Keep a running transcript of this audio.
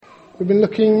We've been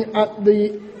looking at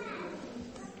the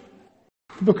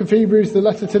book of Hebrews, the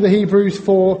letter to the Hebrews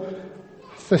for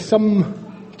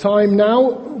some time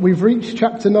now. We've reached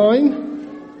chapter 9.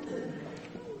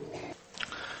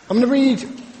 I'm going to read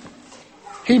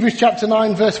Hebrews chapter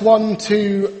 9, verse 1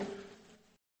 to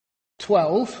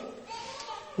 12.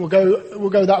 We'll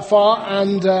go that far,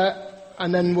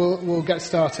 and then we'll get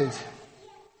started.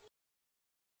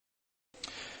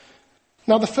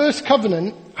 Now, the first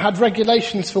covenant had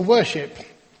regulations for worship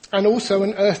and also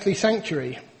an earthly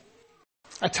sanctuary.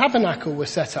 A tabernacle was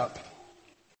set up.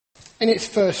 In its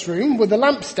first room were the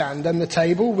lampstand and the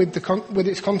table with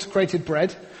its consecrated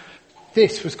bread.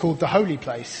 This was called the holy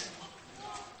place.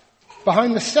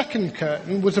 Behind the second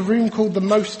curtain was a room called the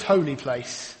most holy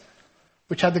place,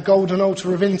 which had the golden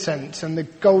altar of incense and the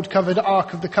gold-covered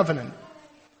ark of the covenant.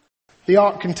 The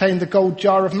ark contained the gold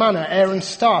jar of manna, Aaron's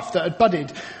staff that had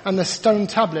budded, and the stone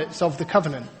tablets of the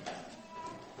covenant.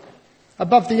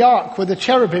 Above the ark were the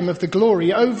cherubim of the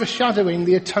glory, overshadowing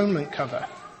the atonement cover.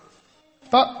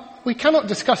 But we cannot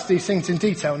discuss these things in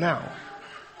detail now.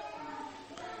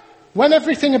 When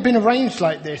everything had been arranged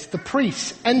like this, the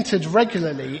priests entered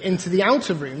regularly into the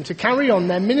outer room to carry on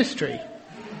their ministry.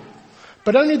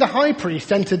 But only the high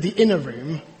priest entered the inner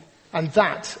room, and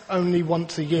that only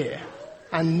once a year,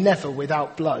 and never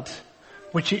without blood,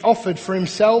 which he offered for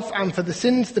himself and for the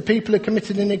sins the people had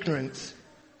committed in ignorance.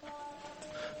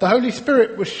 The Holy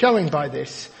Spirit was showing by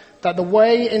this that the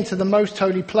way into the most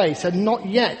holy place had not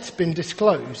yet been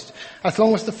disclosed, as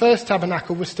long as the first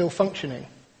tabernacle was still functioning.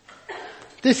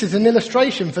 This is an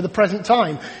illustration for the present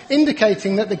time,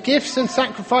 indicating that the gifts and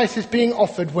sacrifices being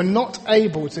offered were not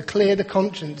able to clear the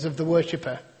conscience of the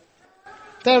worshipper.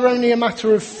 They're only a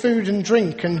matter of food and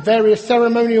drink and various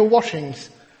ceremonial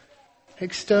washings,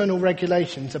 external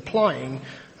regulations applying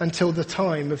until the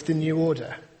time of the new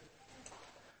order.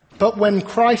 But when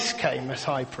Christ came as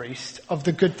high priest of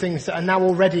the good things that are now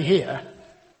already here,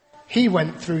 he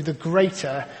went through the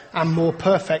greater and more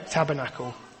perfect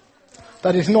tabernacle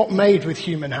that is not made with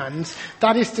human hands,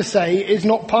 that is to say, is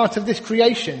not part of this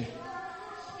creation.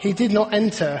 He did not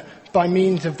enter by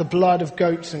means of the blood of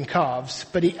goats and calves,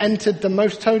 but he entered the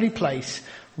most holy place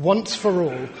once for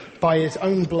all by his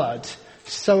own blood,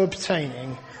 so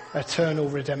obtaining eternal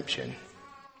redemption.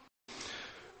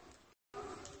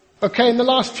 Okay, in the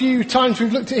last few times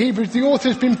we've looked at Hebrews, the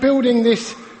author's been building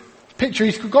this picture.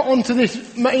 He's got onto this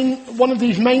one of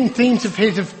these main themes of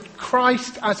his, of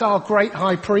Christ as our great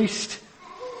high priest.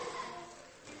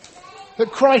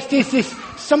 That Christ is this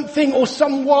something or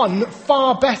someone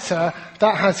far better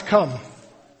that has come.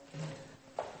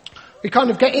 We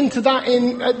kind of get into that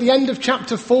at the end of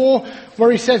chapter 4,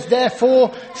 where he says,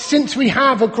 therefore, since we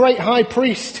have a great high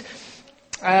priest,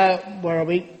 where are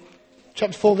we?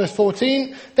 Chapter 4, verse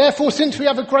 14. Therefore, since we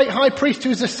have a great high priest who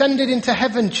has ascended into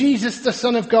heaven, Jesus, the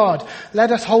Son of God,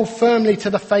 let us hold firmly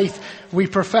to the faith we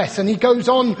profess. And he goes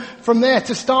on from there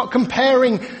to start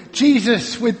comparing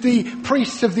Jesus with the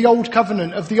priests of the Old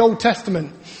Covenant, of the Old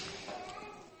Testament.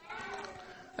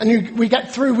 And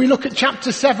we look at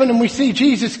chapter 7 and we see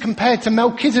Jesus compared to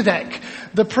Melchizedek,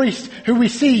 the priest who we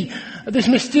see, this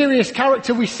mysterious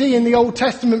character we see in the Old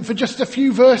Testament for just a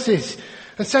few verses.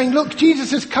 And saying, look, Jesus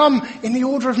has come in the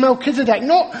order of Melchizedek.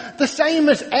 Not the same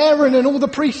as Aaron and all the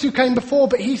priests who came before,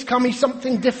 but he's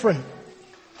something different.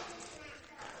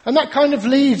 And that kind of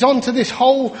leads on to this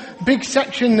whole big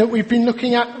section that we've been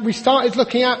looking at. We started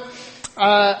looking at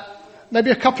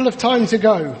maybe a couple of times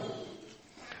ago.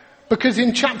 Because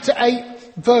in chapter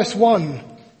 8, verse 1,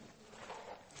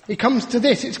 he comes to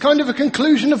this. It's kind of a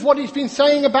conclusion of what he's been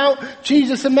saying about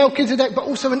Jesus and Melchizedek, but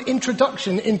also an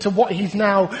introduction into what he's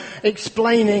now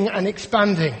explaining and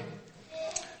expanding.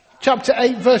 Chapter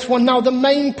 8, verse 1. Now, the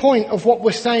main point of what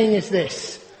we're saying is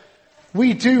this.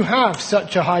 We do have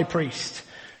such a high priest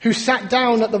who sat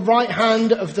down at the right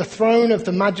hand of the throne of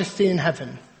the majesty in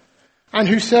heaven, and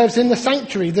who serves in the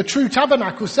sanctuary, the true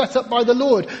tabernacle set up by the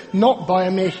Lord, not by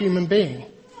a mere human being.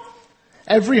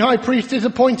 Every high priest is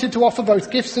appointed to offer both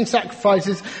gifts and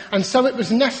sacrifices, and so it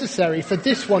was necessary for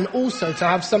this one also to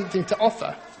have something to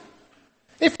offer.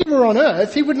 If he were on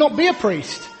earth, he would not be a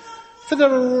priest, for there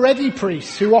are already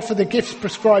priests who offer the gifts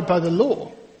prescribed by the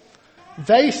law.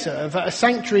 They serve at a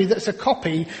sanctuary that's a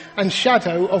copy and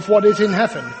shadow of what is in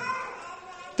heaven.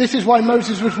 This is why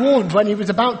Moses was warned when he was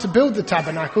about to build the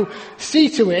tabernacle, see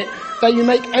to it that you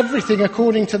make everything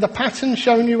according to the pattern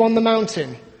shown you on the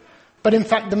mountain. But in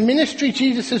fact, the ministry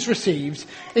Jesus has received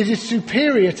is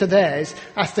superior to theirs,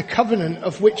 as the covenant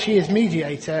of which he is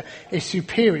mediator is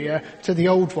superior to the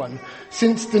old one,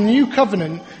 since the new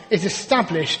covenant is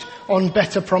established on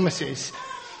better promises.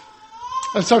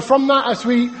 And so from that, as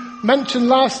we mentioned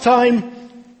last time,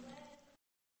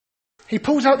 he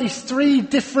pulls out these three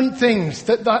different things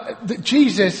that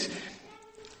Jesus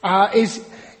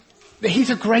that he's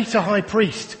a greater high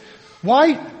priest.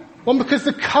 Why? One, because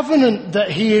the covenant that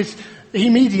he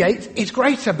mediates is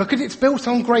greater, because it's built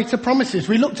on greater promises.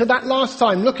 We looked at that last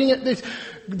time, looking at this,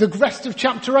 the rest of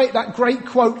chapter 8, that great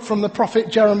quote from the prophet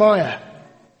Jeremiah.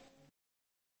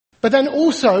 But then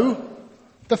also,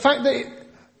 the fact that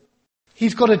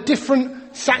he's got a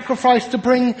different sacrifice to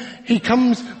bring. He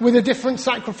comes with a different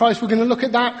sacrifice. We're going to look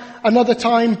at that another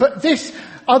time. But this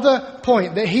other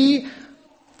point, that he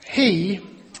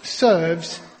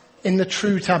serves in the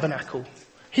true tabernacle.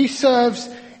 He serves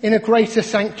in a greater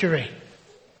sanctuary.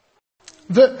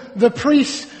 The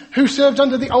priests who served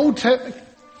under the old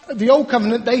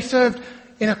covenant, they served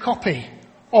in a copy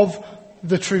of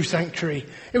the true sanctuary.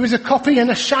 It was a copy and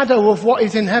a shadow of what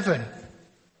is in heaven.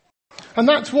 And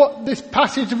that's what this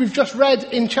passage that we've just read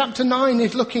in chapter 9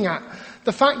 is looking at.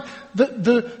 The fact that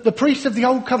the priests of the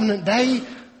old covenant,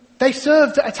 they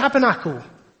served at a tabernacle,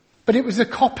 but it was a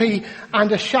copy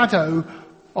and a shadow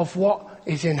of what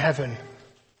is in heaven.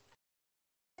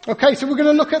 Okay, so we're going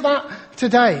to look at that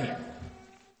today.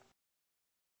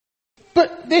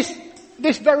 But this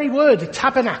very word,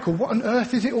 tabernacle, what on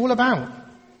earth is it all about?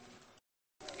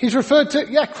 He's referred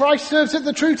to, Christ serves at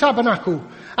the true tabernacle.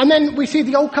 And then we see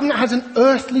the old covenant has an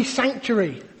earthly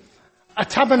sanctuary, a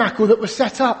tabernacle that was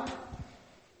set up.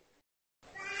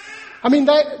 I mean,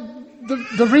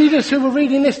 the readers who were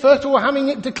reading this first or having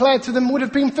it declared to them would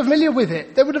have been familiar with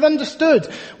it. They would have understood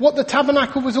what the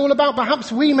tabernacle was all about.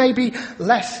 Perhaps we may be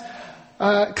less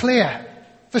clear.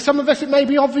 For some of us it may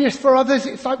be obvious, for others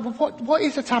it's like, well, what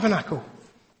is a tabernacle?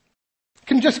 It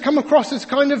can just come across as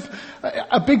kind of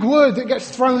a big word that gets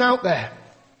thrown out there.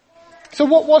 So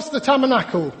what was the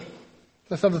tabernacle?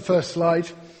 Let's have the first slide.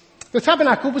 The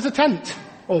tabernacle was a tent.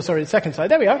 Oh, sorry, the second slide.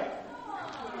 There we are.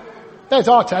 There's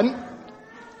our tent,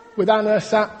 with Anna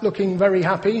sat looking very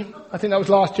happy. I think that was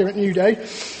last year at New Day.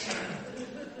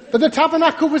 But the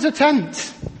tabernacle was a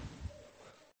tent.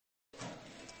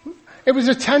 It was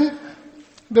a tent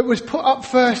that was put up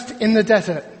first in the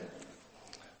desert.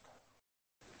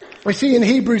 We see in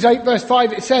Hebrews 8 verse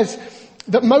 5 it says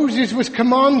that Moses was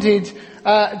commanded,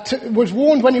 was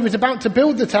warned when he was about to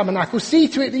build the tabernacle, see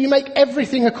to it that you make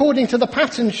everything according to the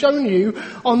pattern shown you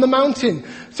on the mountain.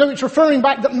 So it's referring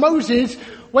back that Moses,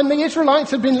 when the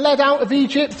Israelites had been led out of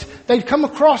Egypt, they'd come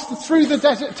across through the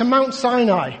desert to Mount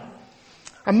Sinai.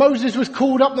 And Moses was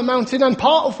called up the mountain, and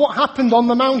part of what happened on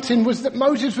the mountain was that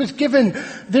Moses was given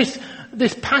this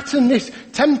pattern, this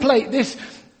template,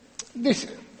 this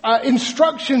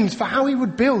instructions for how he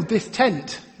would build this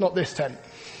tent. Not this tent.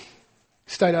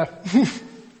 Stay there.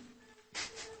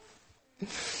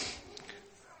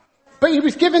 But he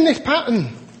was given this pattern.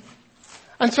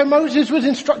 And so Moses was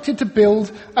instructed to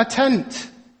build a tent.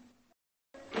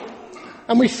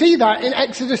 And we see that in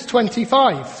Exodus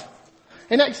 25.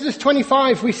 In Exodus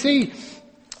 25 we see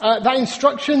that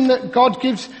instruction that God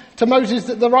gives to Moses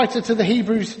that the writer to the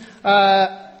Hebrews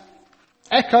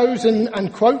echoes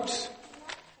and quotes.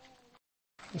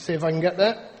 Let's see if I can get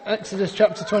there. Exodus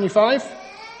chapter 25.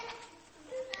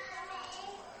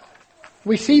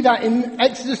 We see that in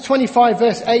Exodus 25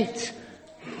 verse 8.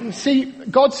 You see,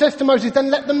 God says to Moses,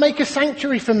 then let them make a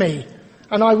sanctuary for me,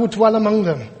 and I will dwell among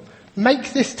them.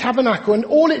 Make this tabernacle and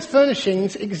all its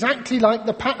furnishings exactly like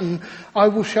the pattern I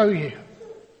will show you.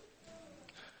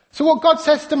 So what God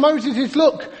says to Moses is,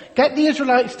 look, get the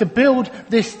Israelites to build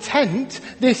this tent,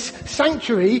 this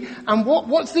sanctuary, and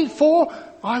what's it for?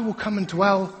 I will come and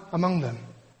dwell among them.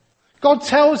 God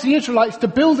tells the Israelites to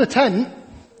build a tent,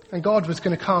 and God was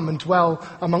going to come and dwell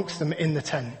amongst them in the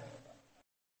tent.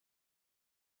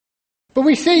 But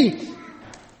we see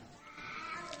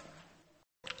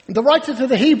the writer to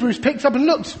the Hebrews picks up and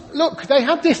look, they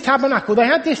had this tabernacle, they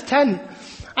had this tent,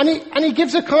 and he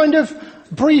gives a kind of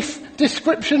brief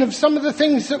description of some of the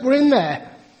things that were in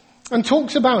there and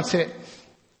talks about it.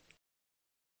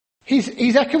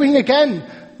 He's echoing again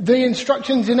the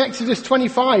instructions in Exodus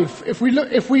 25. If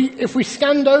we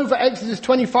scanned over Exodus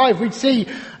 25, we'd see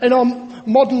in our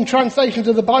modern translations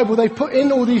of the Bible, they put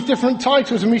in all these different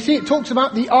titles, and we see it talks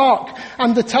about the ark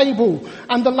and the table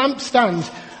and the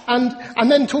lampstand,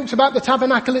 and then talks about the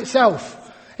tabernacle itself.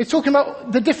 It's talking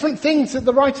about the different things that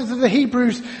the writers of the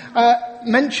Hebrews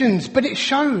mentions, but it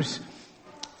shows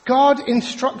God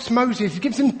instructs Moses, he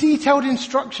gives him detailed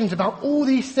instructions about all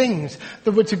these things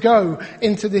that were to go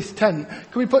into this tent.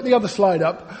 Can we put the other slide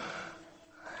up?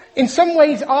 In some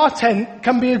ways, our tent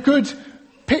can be a good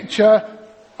picture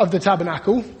of the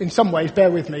tabernacle. In some ways,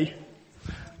 bear with me.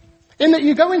 In that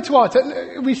you go into our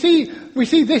tent, we see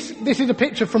this is a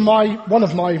picture from one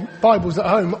of my Bibles at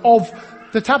home of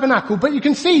the tabernacle, but you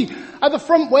can see at the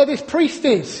front where this priest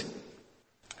is,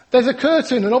 there's a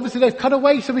curtain, and obviously they've cut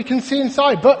away so we can see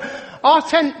inside. But our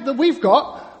tent that we've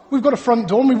got a front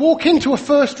door, and we walk into a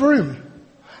first room.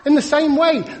 In the same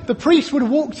way, the priest would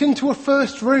have walked into a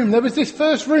first room. There was this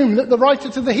first room that the writer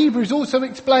to the Hebrews also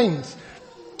explains.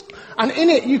 And in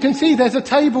it, you can see there's a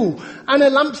table and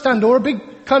a lampstand, or a big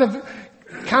kind of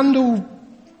candle,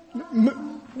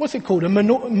 what's it called? A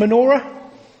menorah?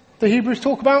 The Hebrews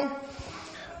talk about?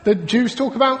 The Jews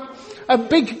talk about? A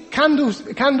big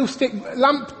candlestick,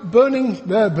 lamp burning,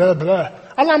 blah, blah, blah.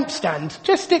 A lampstand.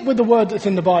 Just stick with the word that's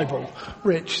in the Bible,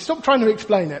 Rich. Stop trying to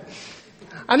explain it.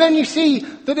 And then you see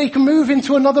that they can move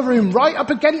into another room, right up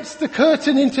against the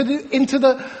curtain into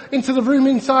the room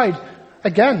inside.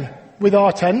 Again, with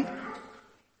our tent,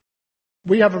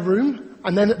 we have a room,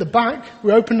 and then at the back,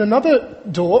 we open another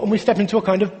door and we step into a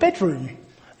kind of bedroom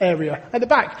area at the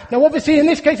back. Now obviously in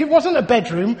this case it wasn't a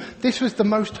bedroom, this was the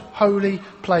most holy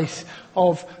place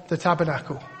of the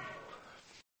tabernacle.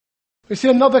 We see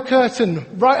another curtain,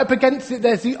 right up against it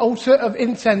there's the altar of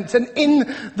incense, and in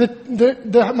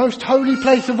the most holy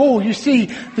place of all you see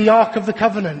the Ark of the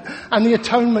Covenant and the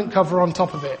atonement cover on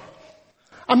top of it.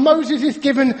 And Moses is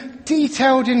given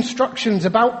detailed instructions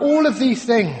about all of these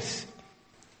things.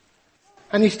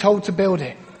 And he's told to build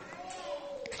it.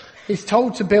 He's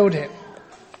told to build it.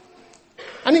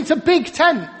 And it's a big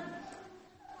tent.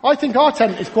 I think our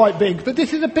tent is quite big, but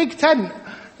this is a big tent.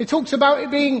 It talks about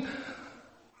it being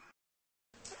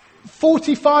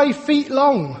 45 feet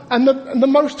long, and the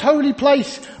most holy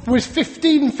place was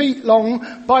 15 feet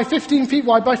long by 15 feet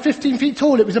wide by 15 feet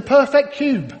tall. It was a perfect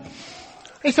cube.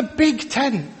 It's a big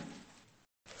tent.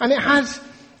 And it has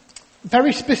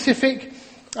very specific,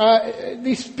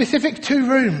 these specific 2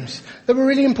 rooms that were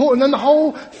really important. And the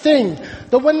whole thing,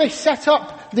 that when they set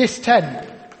up this tent,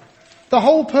 the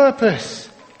whole purpose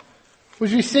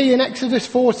was, we see in Exodus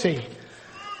 40,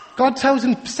 God tells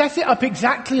them, set it up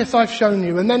exactly as I've shown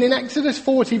you. And then in Exodus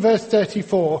 40 verse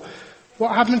 34,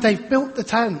 what happened? They've built the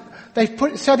tent. They've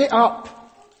set it up.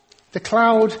 The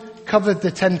cloud covered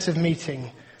the tent of meeting,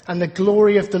 and the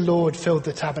glory of the Lord filled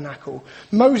the tabernacle.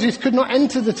 Moses could not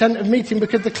enter the tent of meeting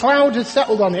because the cloud had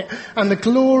settled on it, and the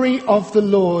glory of the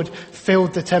Lord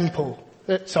filled the temple.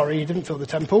 Sorry, he didn't fill the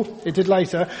temple. It did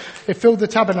later. It filled the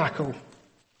tabernacle.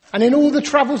 And in all the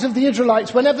travels of the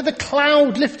Israelites, whenever the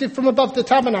cloud lifted from above the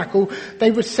tabernacle, they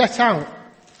would set out.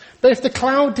 But if the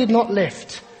cloud did not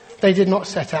lift, they did not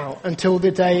set out until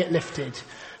the day it lifted.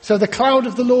 So the cloud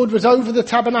of the Lord was over the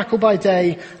tabernacle by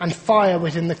day, and fire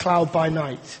was in the cloud by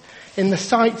night, in the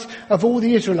sight of all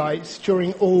the Israelites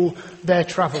during all their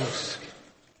travels.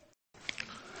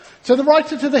 So the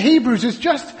writer to the Hebrews is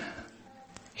just,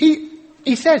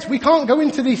 he says, we can't go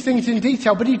into these things in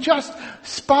detail, but he just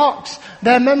sparks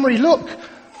their memory. Look,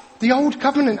 the old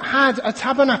covenant had a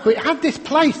tabernacle. It had this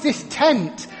place, this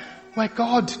tent, where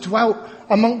God dwelt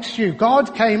amongst you.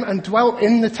 God came and dwelt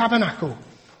in the tabernacle.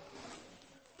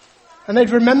 And they'd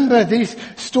remember these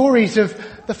stories of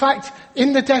the fact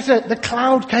in the desert the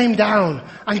cloud came down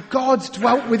and God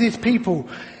dwelt with his people.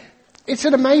 It's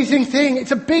an amazing thing.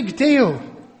 It's a big deal.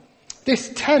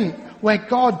 This tent where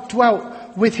God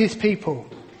dwelt with his people.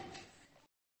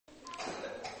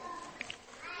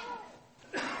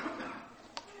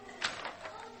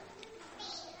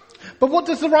 But what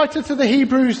does the writer to the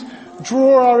Hebrews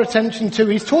draw our attention to?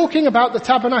 He's talking about the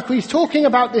tabernacle. He's talking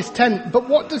about this tent. But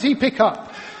what does he pick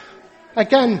up?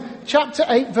 Again, chapter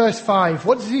 8 verse 5.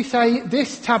 What does he say?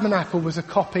 This tabernacle was a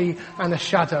copy and a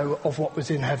shadow of what was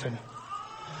in heaven.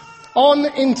 On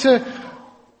into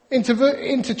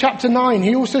chapter 9,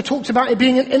 he also talks about it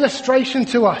being an illustration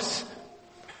to us.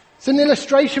 It's an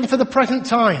illustration for the present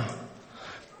time.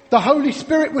 The Holy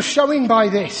Spirit was showing by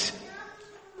this.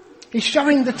 He's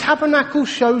showing, the tabernacle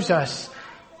shows us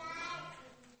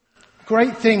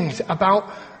great things about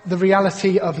the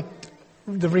reality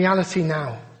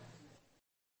now.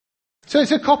 So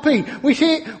it's a copy. We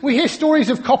hear stories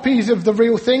of copies of the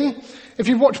real thing. If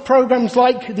you watch programs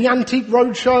like the Antique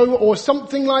Roadshow or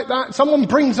something like that, someone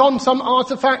brings on some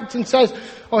artifact and says,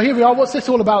 oh, here we are, what's this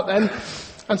all about then?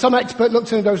 And some expert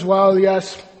looks and goes, well,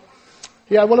 yes.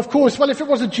 Yeah, well, of course, well, if it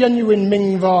was a genuine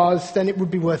Ming vase, then it would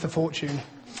be worth a fortune.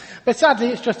 But sadly,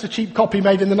 it's just a cheap copy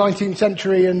made in the 19th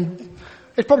century, and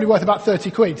it's probably worth about 30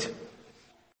 quid.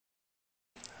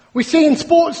 We see in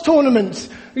sports tournaments,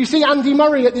 you see Andy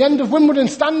Murray at the end of Wimbledon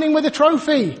standing with a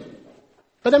trophy.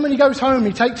 But then when he goes home,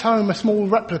 he takes home a small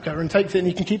replica and takes it, and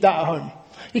he can keep that at home.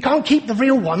 He can't keep the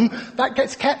real one. That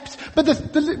gets kept. But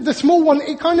the small one,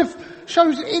 it kind of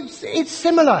shows it's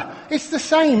similar. It's the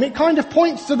same. It kind of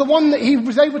points to the one that he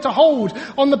was able to hold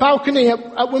on the balcony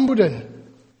at Wimbledon.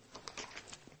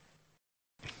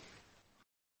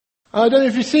 I don't know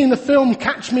if you've seen the film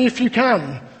Catch Me If You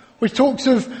Can, which talks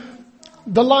of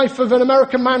the life of an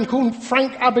American man called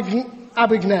Frank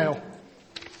Abagnale,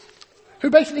 who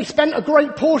basically spent a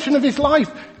great portion of his life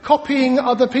copying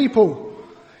other people.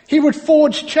 He would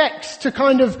forge checks to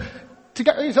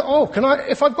get, he said,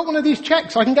 if I've got one of these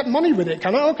checks, I can get money with it,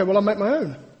 can I? Okay, well, I'll make my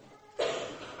own.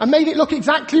 And made it look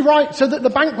exactly right so that the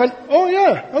bank went, oh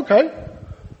yeah, okay.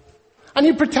 And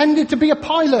he pretended to be a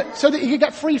pilot so that he could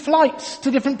get free flights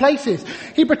to different places.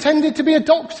 He pretended to be a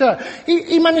doctor.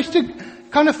 He managed to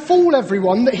kind of fool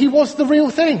everyone that he was the real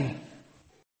thing.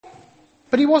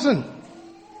 But he wasn't.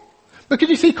 Because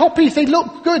you see, copies, they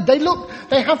look good.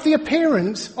 They have the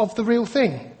appearance of the real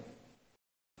thing.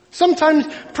 Sometimes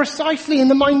precisely in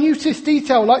the minutest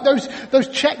detail, like those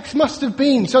checks must have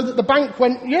been, so that the bank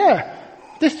went, yeah,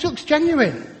 this looks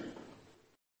genuine.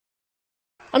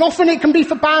 And often it can be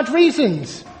for bad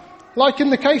reasons, like in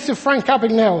the case of Frank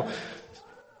Abagnale,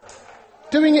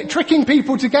 tricking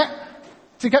people to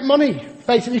get money,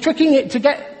 basically tricking it to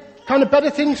get kind of better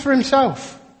things for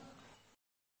himself.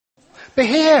 But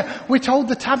here we're told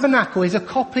the tabernacle is a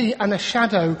copy and a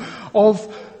shadow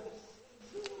of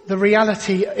the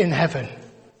reality in heaven.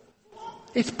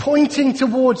 It's pointing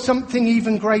towards something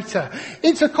even greater.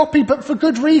 It's a copy, but for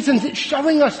good reasons. It's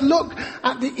showing us, look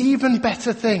at the even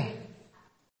better thing.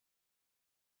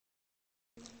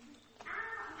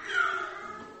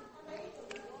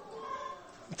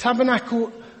 The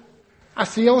tabernacle,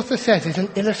 as the author says, is an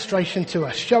illustration to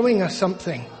us, showing us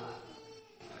something.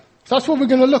 So that's what we're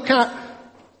going to look at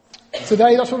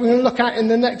today. That's what we're going to look at in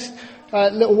the next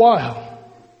little while.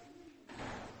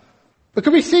 But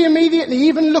can we see immediately,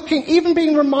 even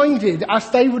being reminded, as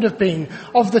they would have been,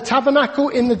 of the tabernacle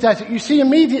in the desert, you see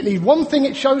immediately, one thing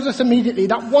it shows us immediately,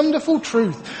 that wonderful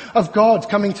truth of God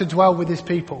coming to dwell with his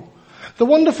people. The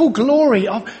wonderful glory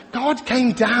of God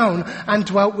came down and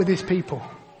dwelt with his people.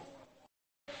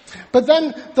 But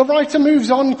then the writer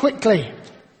moves on quickly.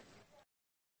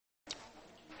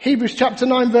 Hebrews chapter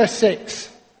 9 verse 6.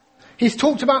 He's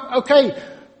talked about, okay,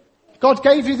 God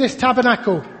gave you this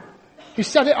tabernacle. You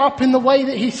set it up in the way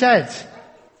that he said.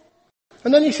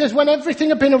 And then he says, when everything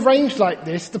had been arranged like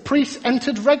this, the priests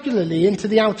entered regularly into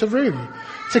the outer room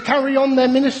to carry on their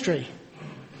ministry.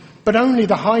 But only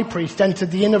the high priest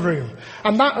entered the inner room,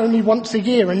 and that only once a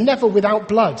year, and never without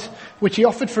blood, which he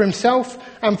offered for himself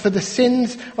and for the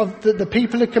sins of the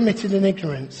people had committed in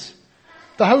ignorance.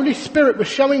 The Holy Spirit was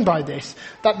showing by this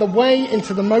that the way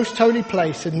into the most holy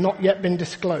place had not yet been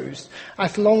disclosed,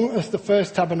 as long as the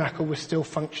first tabernacle was still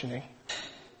functioning.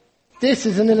 This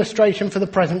is an illustration for the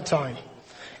present time,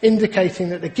 indicating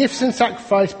that the gifts and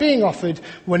sacrifice being offered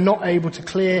were not able to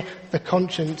clear the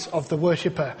conscience of the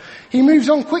worshipper. He moves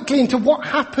on quickly into what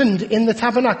happened in the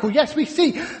tabernacle. Yes, we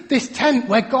see this tent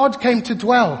where God came to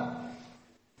dwell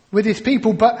with his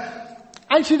people, but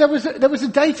actually there was a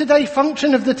day-to-day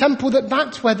function of the temple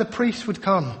that's where the priests would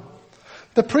come.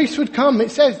 The priests would come, it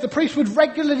says, the priests would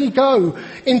regularly go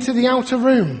into the outer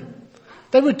room.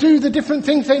 They would do the different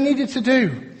things they needed to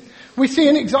do. We see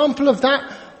an example of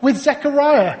that with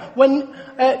Zechariah, when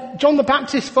John the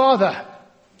Baptist's father,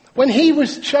 when he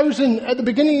was chosen at the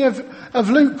beginning of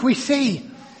Luke, we see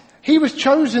he was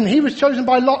chosen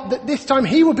by Lot, that this time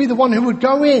he would be the one who would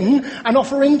go in and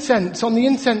offer incense on the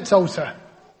incense altar.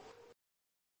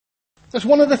 That's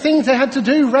one of the things they had to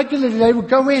do regularly. They would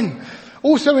go in.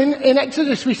 Also in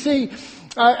Exodus, we see,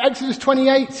 Exodus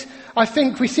 28, I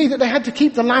think we see that they had to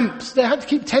keep the lamps. They had to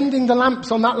keep tending the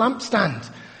lamps on that lampstand.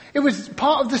 It was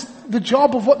part of the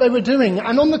job of what they were doing.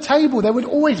 And on the table, there would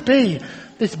always be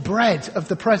this bread of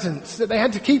the presence that they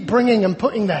had to keep bringing and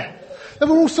putting there. There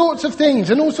were all sorts of things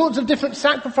and all sorts of different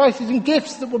sacrifices and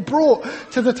gifts that were brought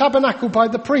to the tabernacle by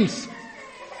the priests.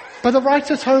 But the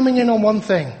writer's homing in on one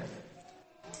thing.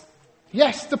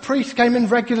 Yes, the priests came in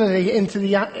regularly into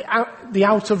the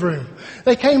outer room.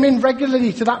 They came in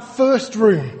regularly to that first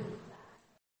room.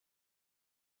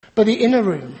 But the inner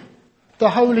room, the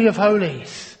Holy of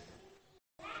Holies,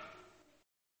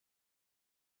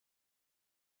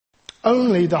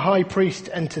 only the high priest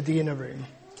entered the inner room,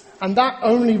 and that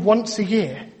only once a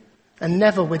year, and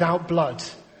never without blood,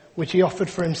 which he offered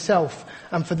for himself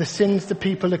and for the sins the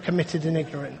people had committed in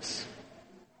ignorance.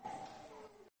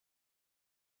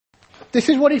 This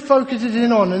is what he focuses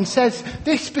in on and says,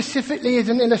 this specifically is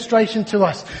an illustration to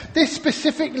us. This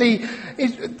specifically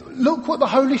is, look what the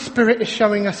Holy Spirit is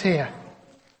showing us here.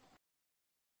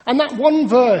 And that one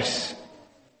verse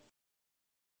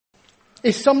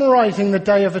is summarizing the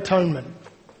Day of Atonement.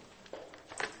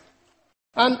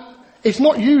 And it's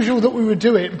not usual that we would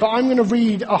do it, but I'm going to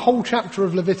read a whole chapter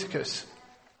of Leviticus.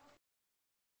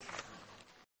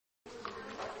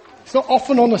 It's not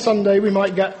often on a Sunday we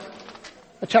might get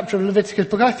a chapter of Leviticus,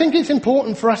 but I think it's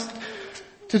important for us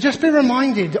to just be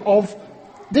reminded of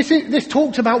this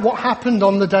talked about what happened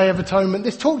on the Day of Atonement.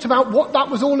 This talked about what that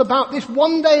was all about. This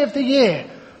one day of the year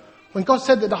when God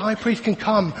said that the high priest can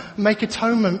come and make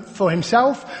atonement for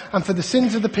himself and for the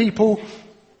sins of the people.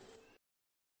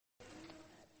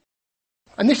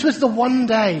 And this was the one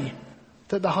day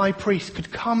that the high priest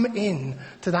could come in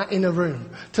to that inner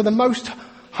room, to the most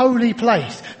holy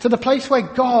place, to the place where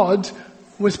God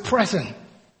was present.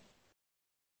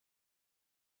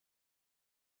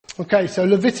 Okay, so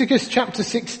Leviticus chapter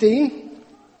 16.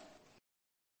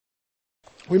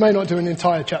 We may not do an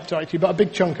entire chapter actually, but a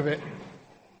big chunk of it.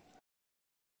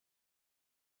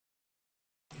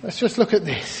 Let's just look at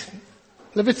this.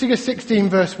 Leviticus 16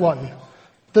 verse 1.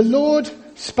 The Lord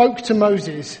spoke to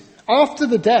Moses after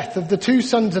the death of the two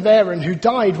sons of Aaron who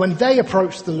died when they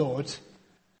approached the Lord.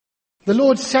 The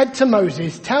Lord said to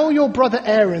Moses, tell your brother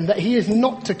Aaron that he is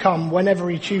not to come whenever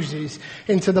he chooses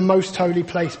into the most holy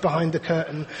place behind the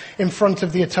curtain in front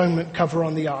of the atonement cover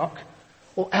on the ark,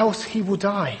 or else he will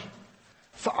die.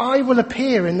 For I will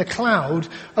appear in the cloud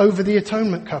over the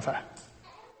atonement cover.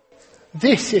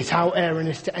 This is how Aaron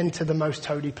is to enter the most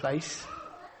holy place.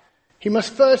 He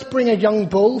must first bring a young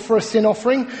bull for a sin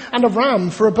offering and a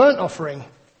ram for a burnt offering.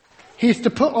 He is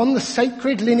to put on the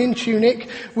sacred linen tunic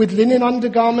with linen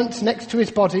undergarments next to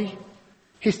his body.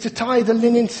 He is to tie the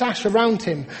linen sash around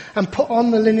him and put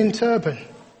on the linen turban.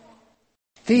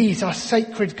 These are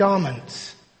sacred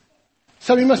garments.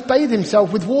 So he must bathe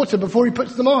himself with water before he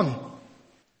puts them on.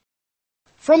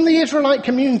 From the Israelite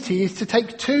community he is to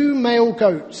take 2 male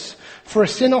goats for a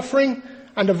sin offering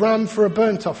and a ram for a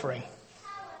burnt offering.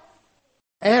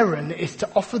 Aaron is to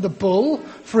offer the bull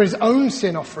for his own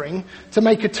sin offering to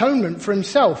make atonement for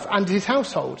himself and his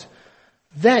household.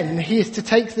 Then he is to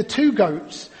take the 2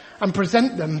 goats and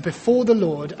present them before the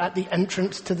Lord at the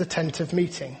entrance to the tent of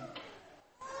meeting.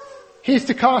 He is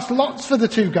to cast lots for the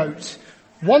 2 goats,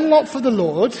 one lot for the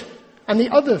Lord and the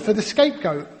other for the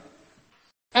scapegoat.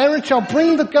 Aaron shall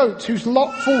bring the goat whose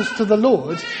lot falls to the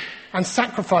Lord and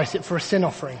sacrifice it for a sin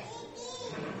offering.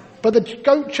 But the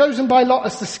goat chosen by lot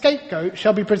as the scapegoat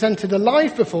shall be presented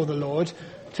alive before the Lord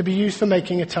to be used for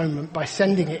making atonement by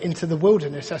sending it into the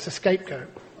wilderness as a scapegoat.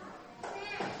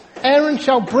 Aaron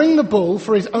shall bring the bull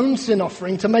for his own sin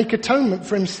offering to make atonement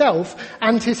for himself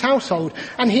and his household,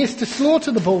 and he is to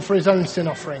slaughter the bull for his own sin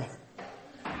offering.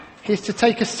 He is to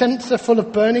take a censer full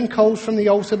of burning coals from the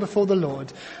altar before the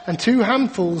Lord, and 2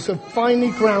 handfuls of finely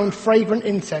ground fragrant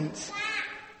incense,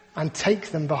 and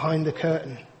take them behind the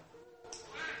curtain.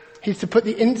 He's to put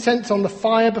the incense on the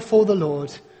fire before the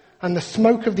Lord, and the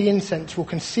smoke of the incense will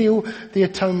conceal the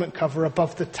atonement cover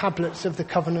above the tablets of the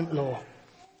covenant law,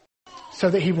 so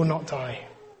that he will not die.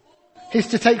 He's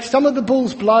to take some of the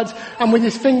bull's blood and with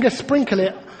his finger sprinkle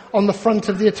it on the front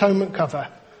of the atonement cover.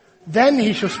 Then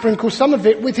he shall sprinkle some of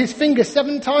it with his finger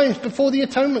 7 times before the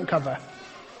atonement cover.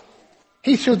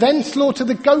 He shall then slaughter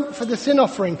the goat for the sin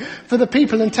offering for the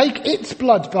people and take its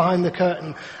blood behind the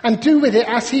curtain and do with it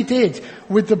as he did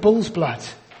with the bull's blood.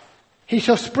 He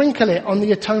shall sprinkle it on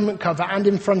the atonement cover and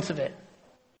in front of it.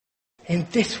 In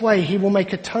this way he will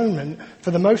make atonement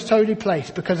for the most holy place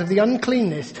because of the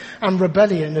uncleanness and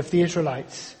rebellion of the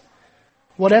Israelites,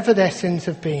 whatever their sins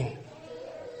have been.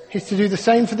 He's to do the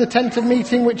same for the tent of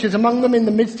meeting, which is among them in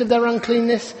the midst of their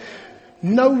uncleanness.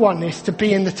 No one is to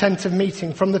be in the tent of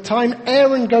meeting from the time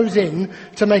Aaron goes in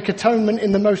to make atonement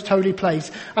in the most holy place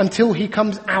until he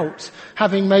comes out,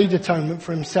 having made atonement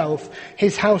for himself,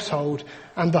 his household,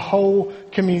 and the whole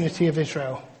community of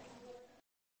Israel.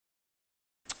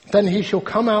 Then he shall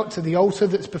come out to the altar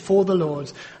that's before the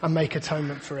Lord and make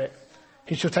atonement for it.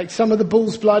 He shall take some of the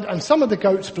bull's blood and some of the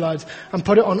goat's blood and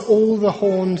put it on all the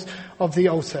horns of the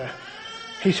altar.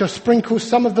 He shall sprinkle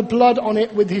some of the blood on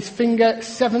it with his finger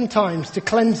 7 times to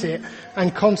cleanse it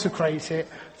and consecrate it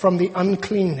from the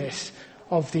uncleanness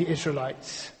of the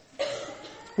Israelites.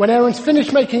 When Aaron's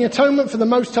finished making atonement for the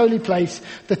most holy place,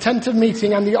 the tent of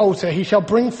meeting and the altar, he shall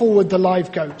bring forward the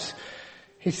live goat.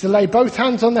 He's to lay both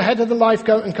hands on the head of the live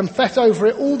goat and confess over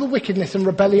it all the wickedness and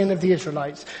rebellion of the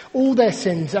Israelites, all their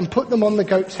sins, and put them on the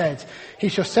goat's head. He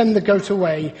shall send the goat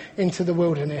away into the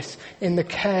wilderness in the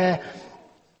care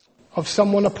of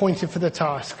someone appointed for the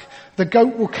task. The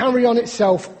goat will carry on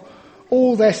itself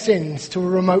all their sins to a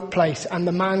remote place, and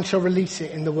the man shall release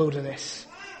it in the wilderness.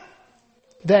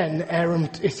 Then Aaron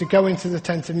is to go into the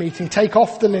tent of meeting, take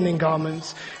off the linen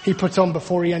garments he put on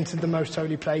before he entered the most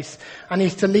holy place, and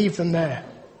he's to leave them there.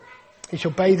 He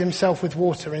shall bathe himself with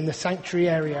water in the sanctuary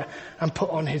area and put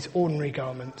on his ordinary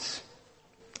garments.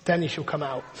 Then he shall come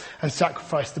out and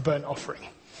sacrifice the burnt offering.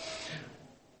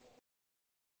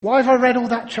 Why have I read all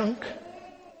that chunk?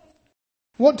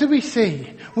 What do we see?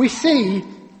 We see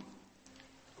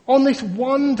on this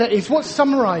one day, is what's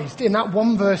summarized in that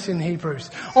one verse in Hebrews.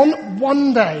 On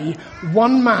one day,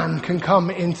 one man can come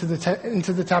into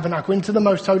the tabernacle, into the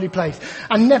most holy place,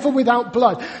 and never without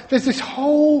blood. There's this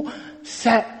whole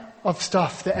set of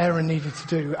stuff that Aaron needed to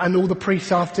do, and all the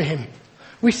priests after him.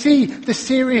 We see the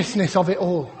seriousness of it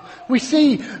all. We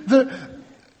see that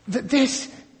there's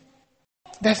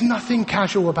nothing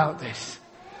casual about this.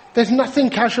 There's nothing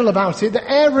casual about it. That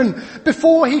Aaron,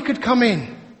 before he could come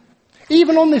in,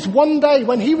 even on this one day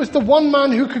when he was the one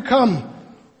man who could come,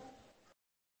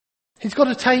 he's got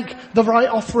to take the right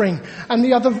offering and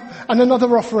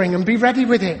another offering and be ready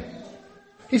with it.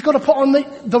 He's got to put on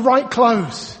the right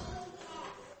clothes.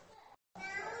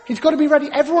 He's got to be ready.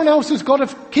 Everyone else has got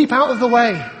to keep out of the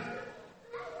way.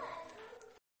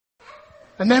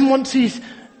 And then once he's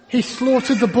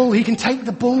slaughtered the bull, he can take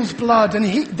the bull's blood and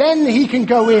then he can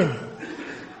go in.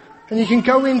 And he can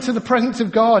go into the presence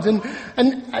of God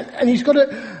and he's got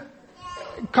to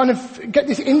kind of get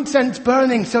this incense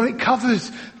burning so it covers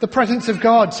the presence of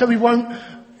God, so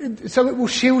it will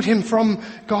shield him from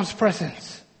God's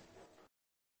presence.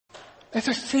 There's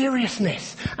a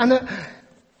seriousness and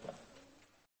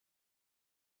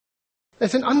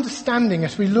there's an understanding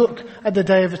as we look at the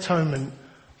Day of Atonement,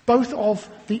 both of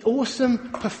the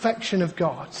awesome perfection of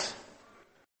God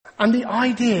and the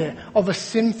idea of a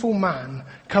sinful man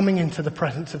coming into the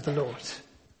presence of the Lord.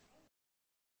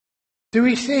 Do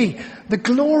we see the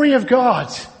glory of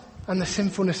God and the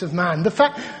sinfulness of man? The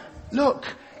fact, look,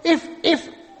 if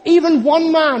even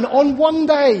one man on one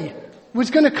day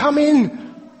was going to come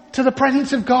in to the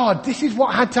presence of God, this is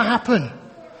what had to happen.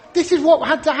 This is what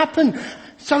had to happen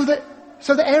so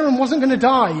that Aaron wasn't going to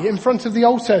die in front of the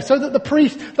altar, so that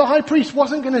the high priest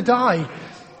wasn't going to die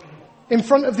in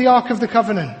front of the Ark of the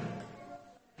Covenant.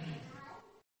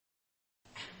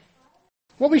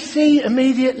 What we see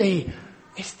immediately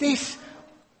is this.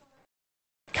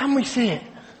 Can we see it?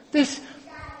 This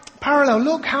parallel.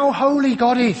 Look how holy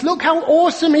God is. Look how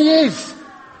awesome he is.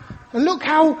 And look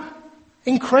how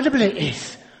incredible it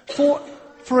is for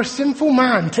a sinful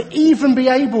man to even be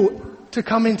able to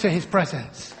come into his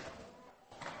presence.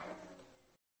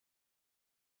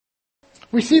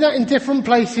 We see that in different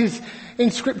places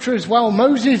in Scripture as well.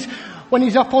 Moses, when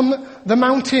he's up on the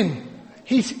mountain,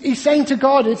 he's saying to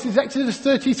God, this is Exodus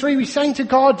 33, he's saying to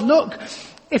God, look,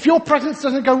 if your presence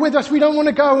doesn't go with us, we don't want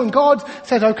to go. And God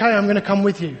said, okay, I'm going to come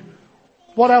with you.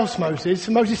 What else, Moses?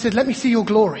 And Moses said, let me see your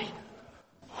glory.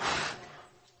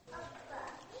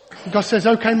 And God says,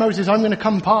 okay, Moses, I'm going to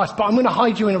come past, but I'm going to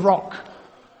hide you in a rock.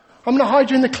 I'm going to hide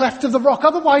you in the cleft of the rock.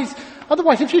 Otherwise,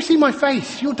 if you see my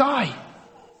face, you'll die.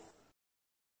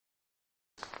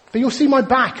 But you'll see my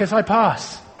back as I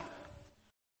pass.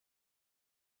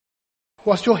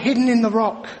 Whilst you're hidden in the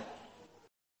rock.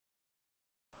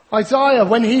 Isaiah,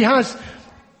 when he has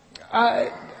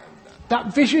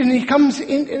that vision, he comes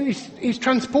in and he's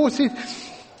transported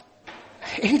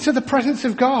into the presence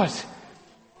of God.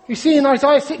 You see in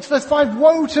Isaiah 6 verse 5,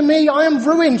 woe to me, I am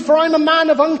ruined, for I am a man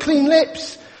of unclean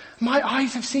lips. My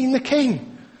eyes have seen the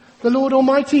King, the Lord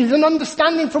Almighty. There's an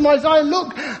understanding from Isaiah.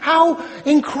 Look how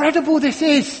incredible this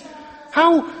is.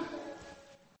 How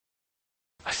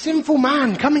a sinful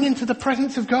man coming into the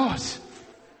presence of God.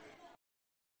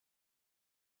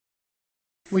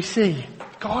 We see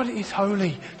God is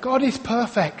holy. God is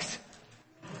perfect.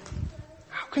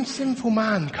 How can sinful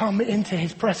man come into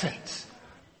his presence?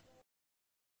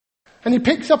 And he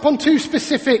picks up on two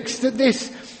specifics that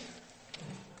this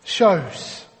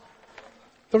shows.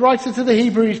 The writer to the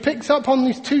Hebrews picks up on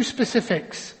these two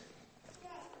specifics.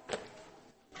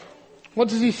 What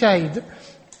does he say?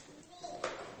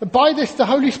 By this, the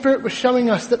Holy Spirit was showing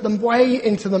us that the way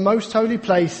into the most holy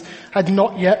place had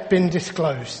not yet been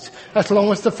disclosed, as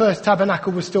long as the first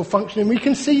tabernacle was still functioning. We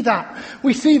can see that.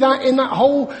 We see that in that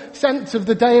whole sense of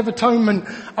the Day of Atonement.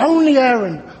 Only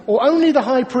Aaron, or only the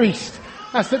high priest,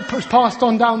 as it was passed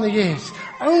on down the years.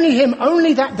 Only him,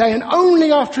 only that day, and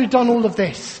only after he'd done all of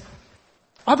this.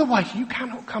 Otherwise, you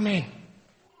cannot come in.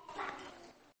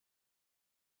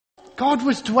 God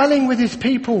was dwelling with his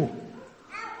people,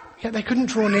 yet they couldn't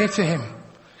draw near to him.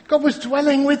 God was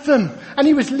dwelling with them, and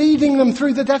he was leading them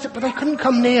through the desert, but they couldn't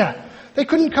come near. They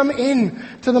couldn't come in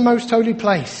to the most holy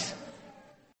place.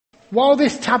 While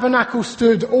this tabernacle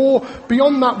stood, or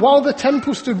beyond that, while the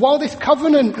temple stood, while this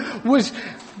covenant was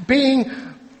being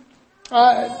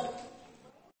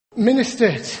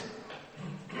ministered,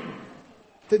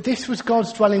 that this was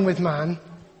God's dwelling with man.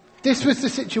 This was the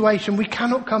situation. We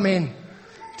cannot come in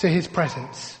to his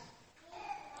presence.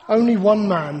 Only one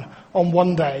man on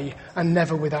one day, and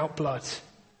never without blood.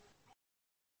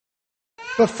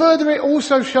 But further, it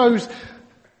also shows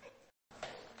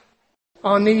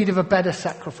our need of a better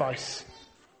sacrifice.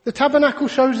 The tabernacle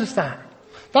shows us that.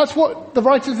 That's what the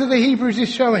writers of the Hebrews is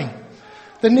showing.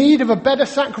 The need of a better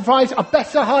sacrifice, a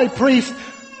better high priest,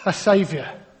 a saviour.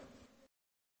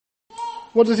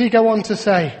 What does he go on to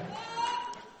say?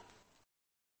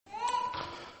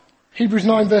 Hebrews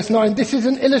 9 verse 9, this is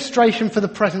an illustration for the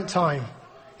present time,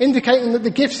 indicating that the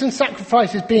gifts and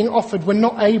sacrifices being offered were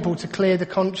not able to clear the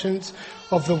conscience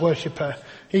of the worshipper.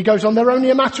 He goes on, they're only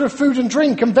a matter of food and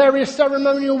drink and various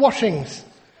ceremonial washings,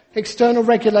 external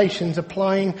regulations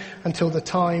applying until the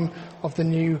time of the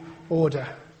new order.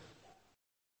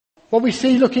 What we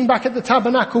see looking back at the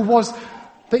tabernacle was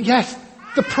that yes,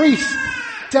 the priests,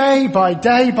 day by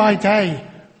day,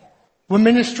 were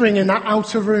ministering in that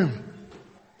outer room.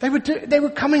 They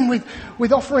were coming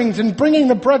with offerings and bringing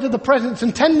the bread of the presence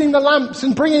and tending the lamps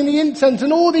and bringing the incense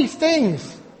and all these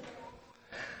things.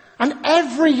 And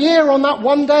every year on that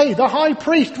one day, the high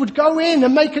priest would go in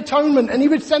and make atonement, and he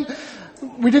would send,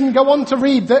 we didn't go on to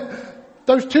read that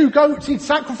those 2 goats, he'd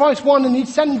sacrifice one and he'd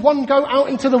send one goat out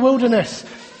into the wilderness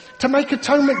to make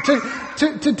atonement,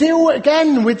 to deal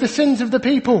again with the sins of the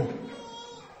people.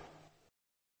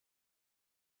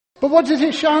 But what does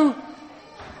it show?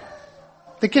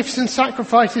 The gifts and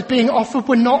sacrifices being offered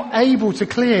were not able to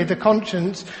clear the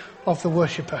conscience of the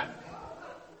worshipper.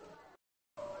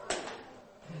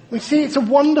 We see it's the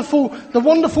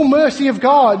wonderful mercy of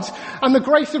God and the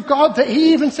grace of God that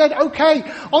he even said, okay,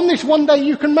 on this one day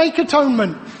you can make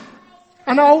atonement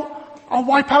and I'll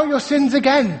wipe out your sins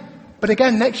again. But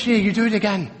again, next year you do it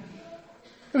again.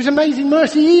 It was amazing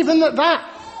mercy even at that.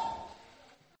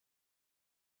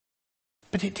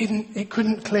 But it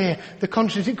couldn't clear the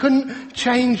conscience. It couldn't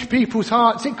change people's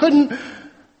hearts. It couldn't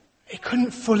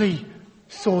fully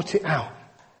sort it out.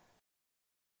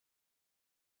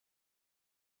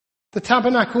 The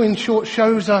tabernacle, in short,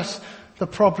 shows us the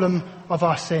problem of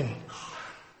our sin.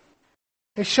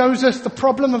 It shows us the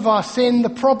problem of our sin, the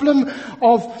problem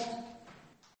of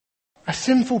a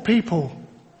sinful people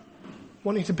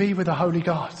wanting to be with a holy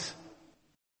God.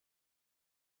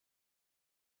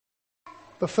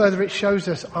 But further, it shows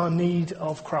us our need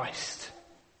of Christ.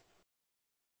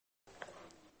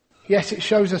 Yes, it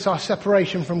shows us our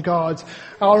separation from God,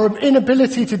 our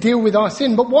inability to deal with our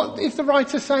sin. But what is the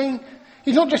writer saying?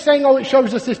 He's not just saying, it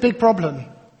shows us this big problem.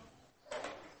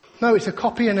 No, it's a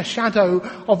copy and a shadow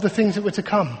of the things that were to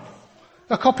come.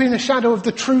 A copy and a shadow of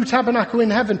the true tabernacle in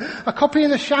heaven. A copy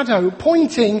and a shadow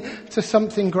pointing to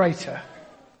something greater.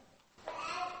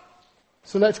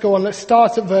 So let's go on. Let's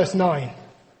start at verse 9.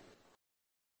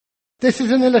 This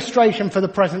is an illustration for the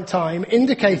present time,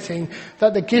 indicating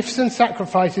that the gifts and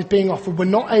sacrifices being offered were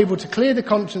not able to clear the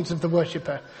conscience of the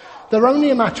worshipper. They're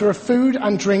only a matter of food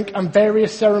and drink and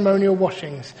various ceremonial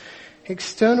washings,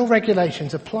 external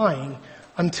regulations applying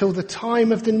until the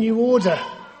time of the new order.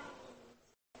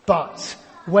 But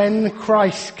when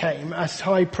Christ came as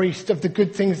high priest of the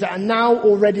good things that are now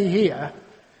already here,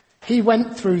 he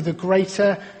went through the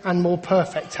greater and more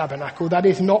perfect tabernacle that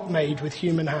is not made with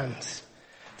human hands.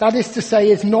 That is to say,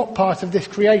 is not part of this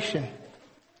creation.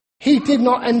 He did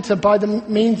not enter by the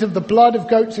means of the blood of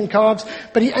goats and calves,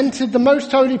 but he entered the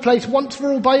most holy place once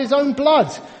for all by his own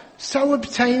blood, so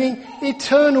obtaining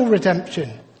eternal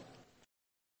redemption.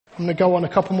 I'm going to go on a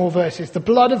couple more verses. The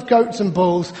blood of goats and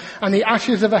bulls and the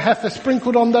ashes of a heifer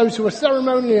sprinkled on those who are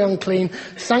ceremonially unclean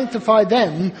sanctify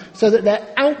them so that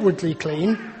they're outwardly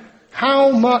clean.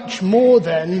 How much more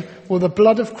then will the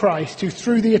blood of Christ, who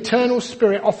through the eternal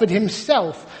Spirit offered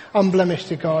himself unblemished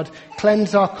to God,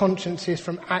 cleanse our consciences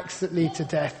from acts that lead to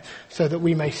death, so that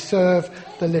we may serve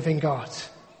the living God?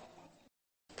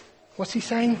 What's he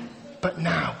saying? But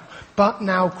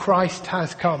now Christ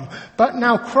has come. But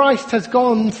now Christ has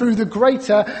gone through the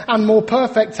greater and more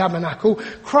perfect tabernacle.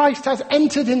 Christ has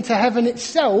entered into heaven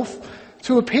itself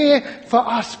to appear for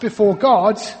us before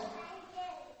God.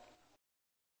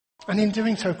 And in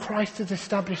doing so, Christ has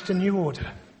established a new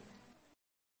order.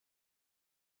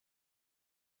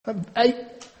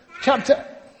 Chapter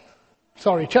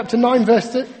 9,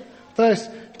 verse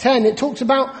 10, it talks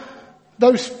about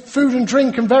those food and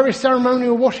drink and various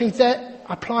ceremonial washings there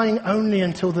applying only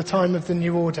until the time of the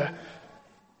new order.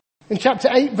 In chapter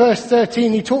 8, verse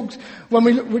 13, he talks,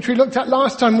 which we looked at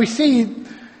last time, we see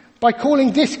by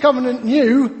calling this covenant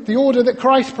new, the order that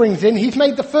Christ brings in, he's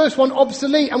made the first one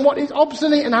obsolete, and what is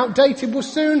obsolete and outdated will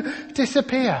soon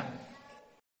disappear.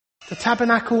 The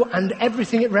tabernacle and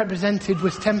everything it represented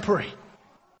was temporary.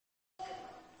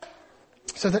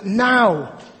 So that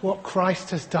now what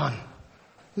Christ has done.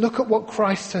 Look at what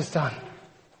Christ has done.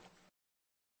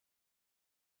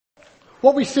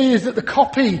 What we see is that the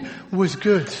copy was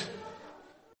good,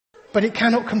 but it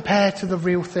cannot compare to the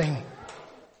real thing.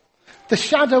 The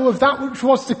shadow of that which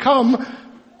was to come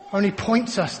only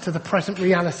points us to the present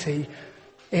reality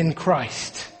in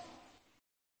Christ.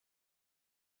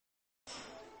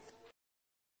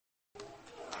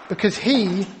 Because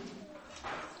he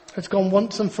has gone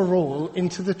once and for all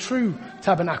into the true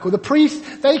tabernacle. The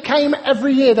priests, they came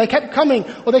every year. They kept coming,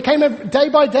 or they came day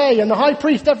by day, and the high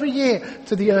priest every year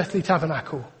to the earthly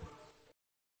tabernacle.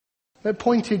 It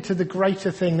pointed to the greater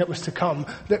thing that was to come,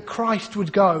 that Christ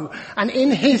would go, and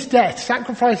in his death,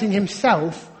 sacrificing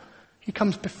himself, he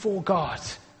comes before God,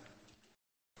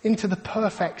 into the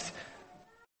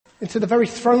very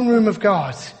throne room of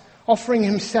God, offering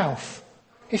himself.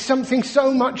 It's something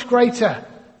so much greater.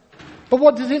 But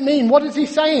what does it mean? What is he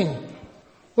saying?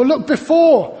 Well, look,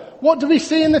 before, what do we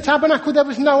see in the tabernacle? There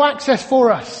was no access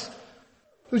for us.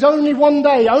 It was only one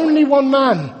day, only one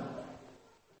man.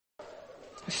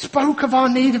 It spoke of our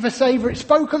need of a Saviour. It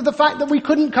spoke of the fact that we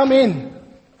couldn't come in.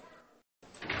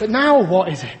 But now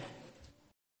what is it?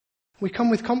 We come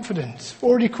with confidence.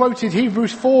 Already quoted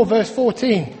Hebrews 4 verse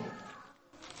 14.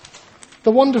 The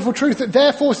wonderful truth that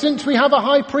therefore, since we have a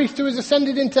high priest who has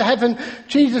ascended into heaven,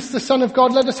 Jesus the Son of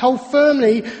God, let us hold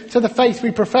firmly to the faith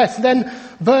we profess. Then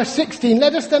verse 16,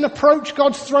 let us then approach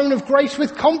God's throne of grace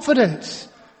with confidence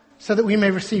so that we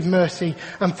may receive mercy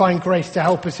and find grace to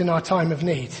help us in our time of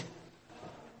need.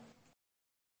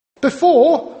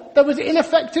 Before, there was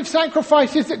ineffective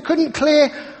sacrifices that couldn't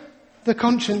clear the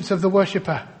conscience of the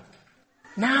worshipper.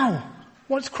 Now,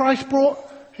 what's Christ brought?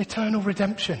 Eternal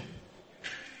redemption.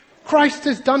 Christ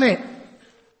has done it.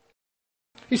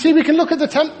 You see, we can look at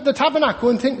the tabernacle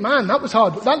and think, man, that was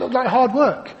hard. That looked like hard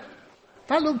work.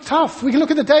 That looked tough. We can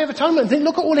look at the Day of Atonement and think,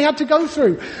 look at all he had to go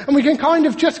through. And we can kind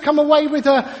of just come away with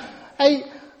a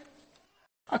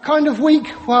kind of weak,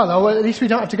 well, at least we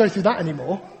don't have to go through that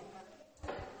anymore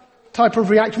type of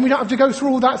reaction. We don't have to go through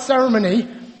all that ceremony.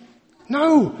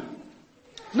 No.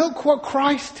 Look what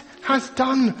Christ has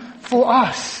done for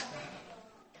us.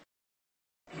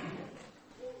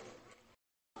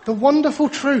 The wonderful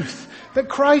truth that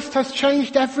Christ has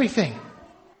changed everything.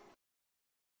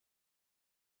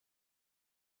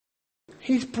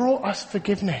 He's brought us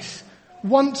forgiveness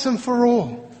once and for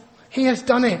all. He has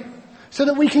done it so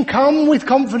that we can come with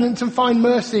confidence and find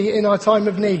mercy in our time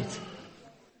of need.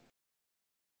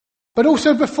 But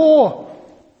also before,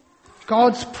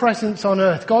 God's presence on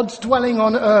earth, God's dwelling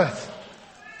on earth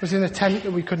was in a tent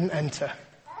that we couldn't enter.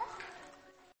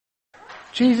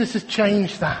 Jesus has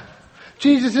changed that.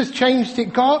 Jesus has changed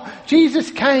it. Jesus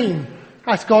came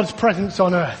as God's presence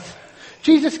on earth.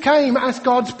 Jesus came as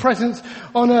God's presence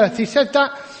on earth. He said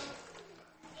that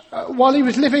while he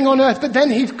was living on earth, but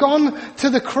then he's gone to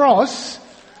the cross,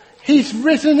 he's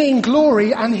risen in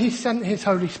glory, and he's sent his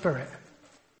Holy Spirit.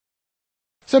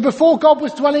 So before, God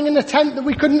was dwelling in a tent that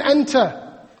we couldn't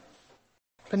enter.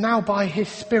 But now by his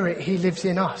Spirit, he lives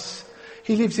in us.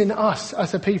 He lives in us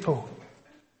as a people.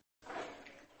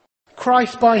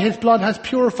 Christ, by his blood, has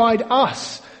purified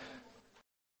us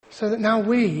so that now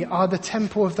we are the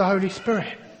temple of the Holy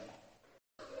Spirit.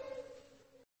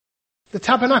 The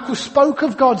tabernacle spoke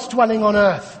of God's dwelling on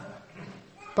earth,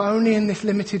 but only in this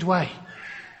limited way.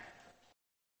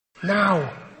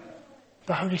 Now,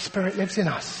 the Holy Spirit lives in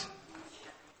us.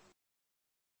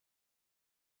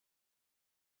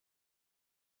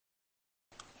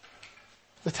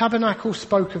 The tabernacle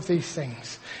spoke of these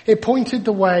things. It pointed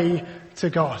the way to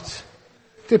God.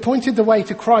 It pointed the way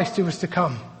to Christ who was to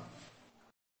come.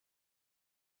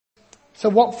 So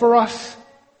what for us?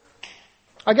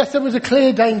 I guess there was a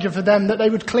clear danger for them that they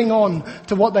would cling on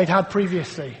to what they'd had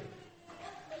previously.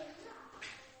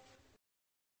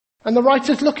 And the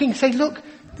writers looking say, look,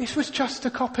 this was just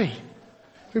a copy.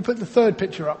 We put the third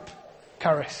picture up,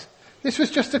 Caris. This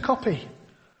was just a copy.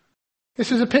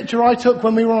 This was a picture I took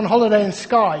when we were on holiday in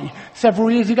Skye several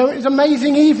years ago. It was an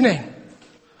amazing evening.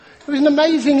 It was an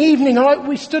amazing evening.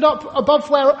 We stood up above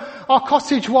where our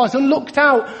cottage was and looked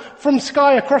out from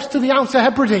Skye across to the Outer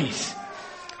Hebrides.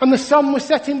 And the sun was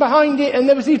setting behind it and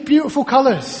there was these beautiful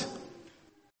colours.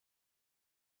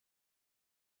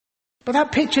 But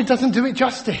that picture doesn't do it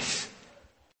justice.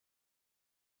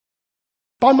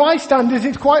 By my standards,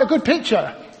 it's quite a good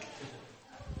picture.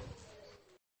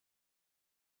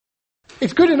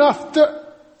 It's good enough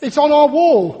that it's on our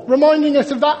wall, reminding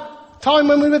us of that time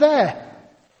when we were there.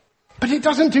 But it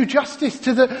doesn't do justice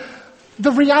to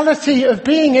the reality of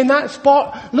being in that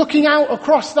spot, looking out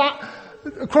across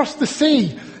the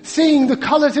sea, seeing the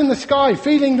colours in the sky,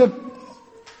 feeling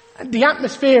the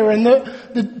atmosphere and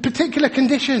the particular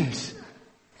conditions.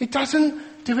 It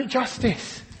doesn't do it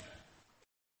justice.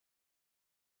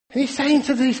 And he's saying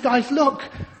to these guys, look,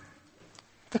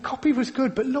 the copy was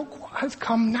good, but look what has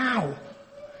come now.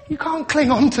 You can't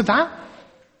cling on to that.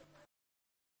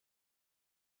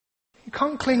 You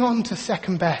can't cling on to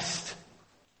second best.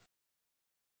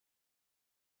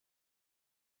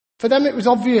 For them it was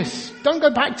obvious. Don't go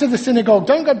back to the synagogue.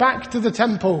 Don't go back to the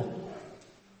temple.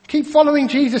 Keep following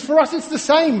Jesus. For us it's the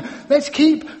same. Let's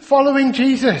keep following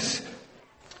Jesus.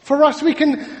 For us we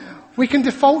can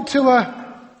default to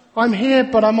I'm here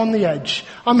but I'm on the edge.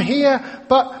 I'm here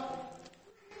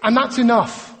and that's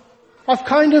enough.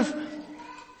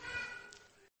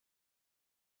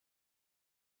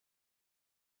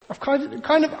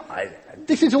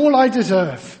 This is all I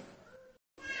deserve.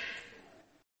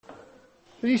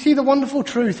 But you see, the wonderful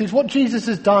truth is what Jesus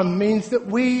has done means that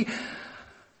we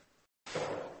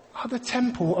are the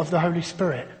temple of the Holy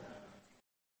Spirit.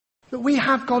 That we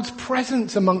have God's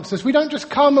presence amongst us. We don't just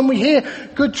come and we hear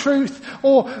good truth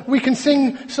or we can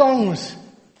sing songs.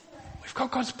 We've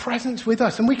got God's presence with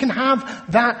us and we can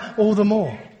have that all the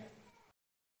more.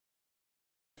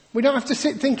 We don't have to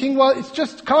sit thinking, well, it's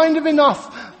just kind of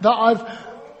enough that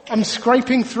I'm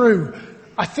scraping through.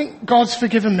 I think God's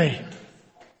forgiven me.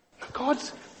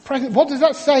 God's presence. What does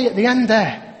that say at the end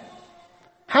there?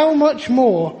 How much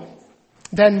more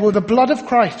then will the blood of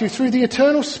Christ, who through the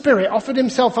eternal Spirit offered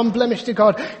himself unblemished to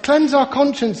God, cleanse our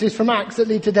consciences from acts that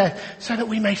lead to death, so that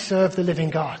we may serve the living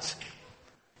God.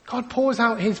 God pours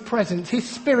out his presence, his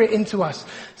Spirit into us,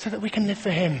 so that we can live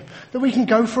for him, that we can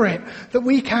go for it, that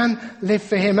we can live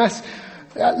for him. As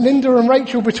Linda and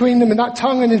Rachel between them and that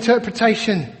tongue and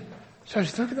interpretation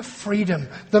shows, look at the freedom,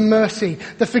 the mercy,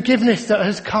 the forgiveness that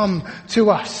has come to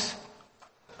us.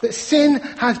 That sin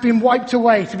has been wiped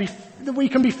away, that we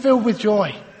can be filled with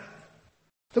joy.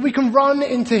 That we can run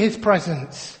into his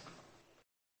presence.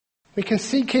 We can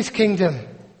seek his kingdom.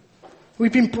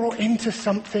 We've been brought into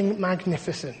something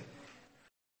magnificent.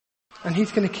 And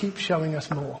he's going to keep showing us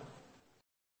more.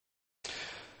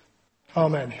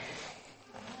 Amen.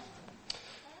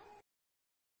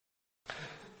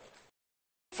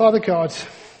 Father God,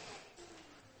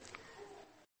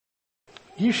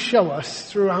 you show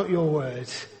us throughout your word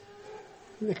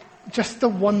just the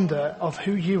wonder of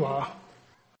who you are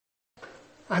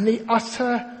and the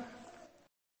utter,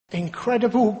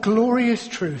 incredible, glorious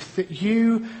truth that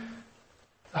you,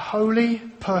 the holy,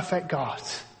 perfect God,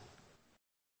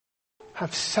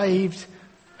 have saved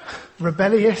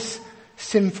rebellious,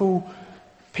 sinful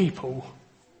people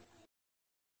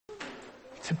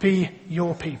to be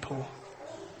your people.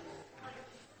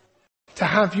 To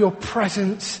have your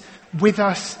presence with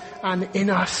us and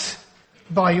in us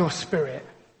by your Spirit.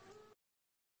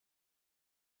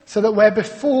 So that where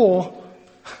before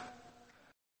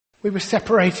we were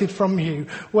separated from you,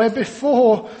 where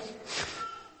before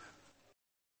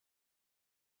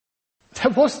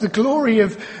there was the glory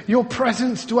of your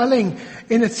presence dwelling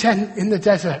in a tent in the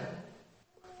desert,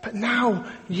 but now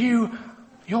your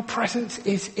presence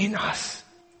is in us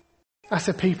as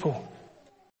a people.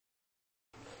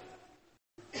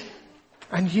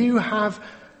 And you have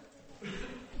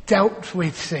dealt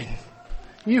with sin.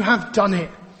 You have done it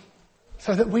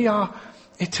so that we are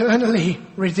eternally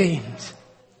redeemed,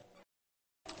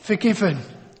 forgiven,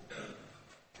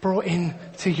 brought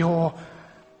into your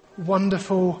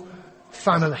wonderful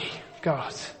family,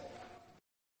 God.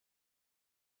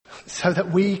 So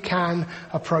that we can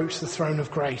approach the throne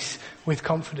of grace with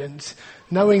confidence,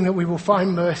 knowing that we will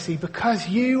find mercy because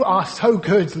you are so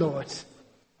good, Lord.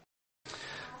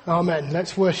 Amen.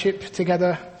 Let's worship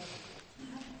together.